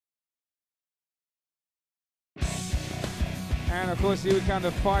And of course, here we come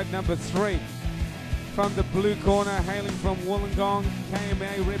to fight number 3. From the blue corner, hailing from Wollongong,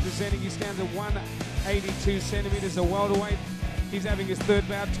 KMA representing, he stands at 182 centimeters, a welterweight. He's having his third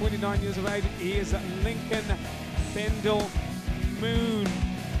bout, 29 years of age. He is Lincoln Bendall-Moon.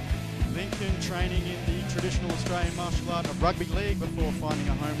 Lincoln training in the traditional Australian martial art of rugby league before finding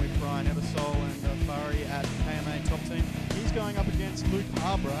a home with Brian Eversole and Fari at KMA top team. He's going up against Luke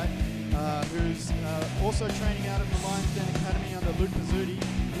Harberecht, who's also training out of the Lions Den Academy under Luke Pizzuti.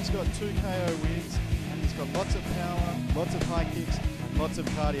 He's got 2 KO wins, and he's got lots of power, lots of high kicks, and lots of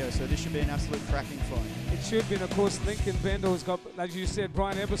cardio, so this should be an absolute cracking fight. It should be, and of course, Lincoln Bendall has got, as you said,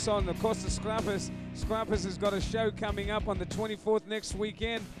 Brian Eversole, and of course, the Scruppers. Scruppers has got a show coming up on the 24th next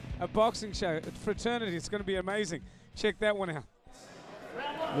weekend, a boxing show at Fraternity. It's going to be amazing. Check that one out.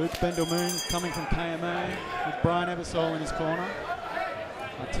 Luke Bendall-Moon coming from KMA with Brian Eversole in his corner.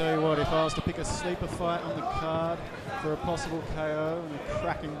 I tell you what, if I was to pick a sleeper fight on the card for a possible KO and a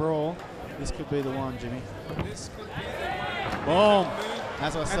cracking brawl, this could be the one, Jimmy. This could be the one. Boom!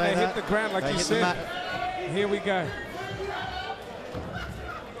 As I say and they hit the ground like you said. Here we go.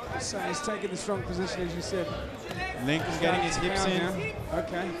 So he's taking the strong position, as you said. Lincoln getting his hips in. Now.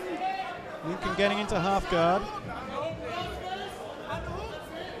 Okay. Lincoln getting into half guard.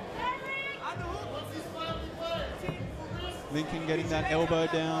 Lincoln getting that elbow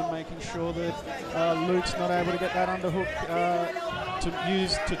down, making sure that Luke's not able to get that underhook to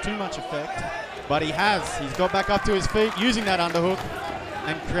use to too much effect. But he has. He's got back up to his feet, using that underhook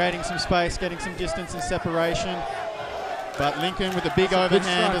and creating some space, getting some distance and separation. But Lincoln with a big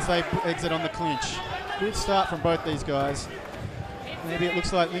overhand as they exit on the clinch. Good start from both these guys. Maybe it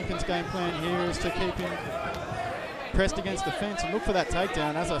looks like Lincoln's game plan here is to keep him pressed against the fence and look for that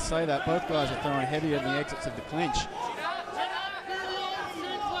takedown. As I say that, both guys are throwing heavier in the exits of the clinch.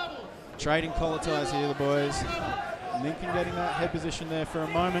 Trading collar ties here, the boys. Lincoln getting that head position there for a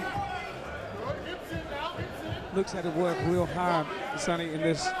moment. Looks had to work real hard, Sonny, in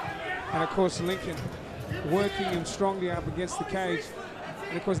this. And of course, Lincoln working him strongly up against the cage.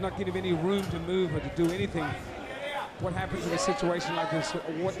 And of course, not giving him any room to move or to do anything. What happens in a situation like this?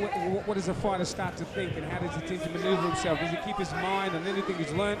 What does a fighter start to think, and how does he tend to maneuver himself? Does he keep his mind on anything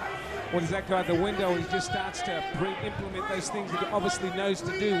he's learned? Or does that go out the window and he just starts to implement those things that he obviously knows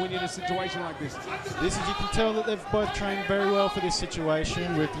to do when you're in a situation like this? This is, you can tell that they've both trained very well for this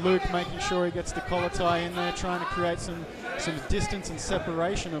situation, with Luke making sure he gets the collar tie in there, trying to create some distance and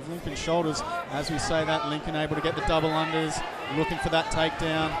separation of Lincoln's shoulders. As we say that, Lincoln able to get the double unders, looking for that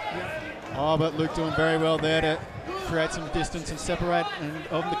takedown. Oh, but Luke doing very well there to create some distance and separate and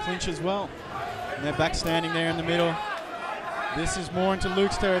of the clinch as well. And they're back standing there in the middle. This is more into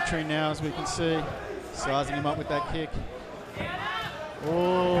Luke's territory now, as we can see. Sizing him up with that kick.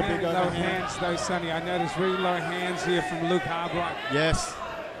 Oh, big low overhand. hands though, Sonny. I noticed really low hands here from Luke Harberecht. Yes,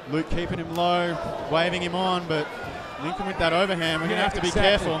 Luke keeping him low, waving him on, but Lincoln with that overhand, we're going to have to be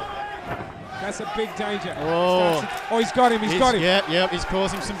careful. That's a big danger. Oh, he's got him, he's got him. Yep, he's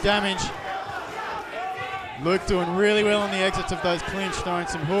causing some damage. Luke doing really well on the exits of those clinch, throwing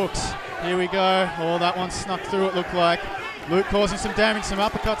some hooks. Here we go. Oh, that one snuck through, it looked like. Luke causing some damage, some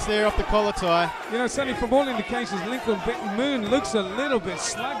uppercuts there off the collar tie. You know, Sonny, from all indications, Lincoln Bendall-Moon looks a little bit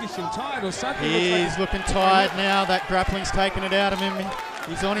sluggish and tired or something. He's looking tired now. That grappling's taking it out of him.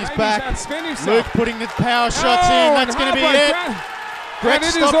 He's on his back. Himself. Luke putting the power shots in. That's going to be it. Greg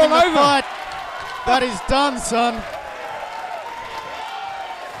stopping the fight. That is done, son.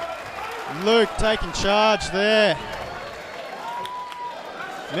 Luke taking charge there.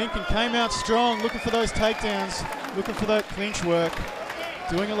 Lincoln came out strong, looking for those takedowns, looking for that clinch work,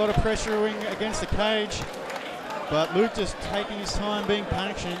 doing a lot of pressuring against the cage, but Luke just taking his time, being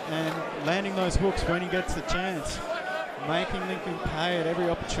patient and landing those hooks when he gets the chance, making Lincoln pay at every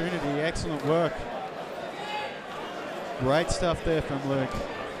opportunity. Excellent work. Great stuff there from Luke.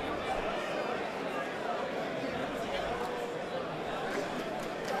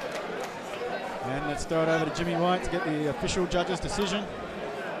 And let's throw it over to Jimmy White to get the official judge's decision.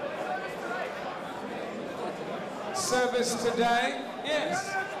 Service today,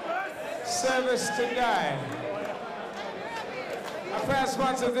 yes. Service today. Our proud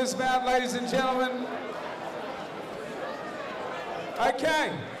sponsor of this bout, ladies and gentlemen.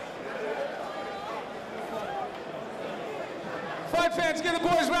 Okay. Fight fans, give the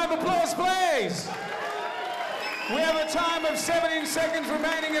boys a round of applause, please. We have a time of 17 seconds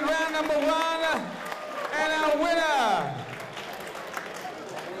remaining in round number 1. And our winner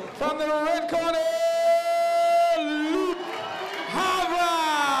from the red corner, Luke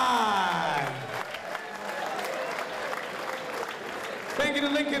Harberecht. Thank you to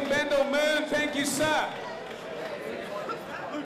Lincoln Bendall-Moon. Thank you, sir.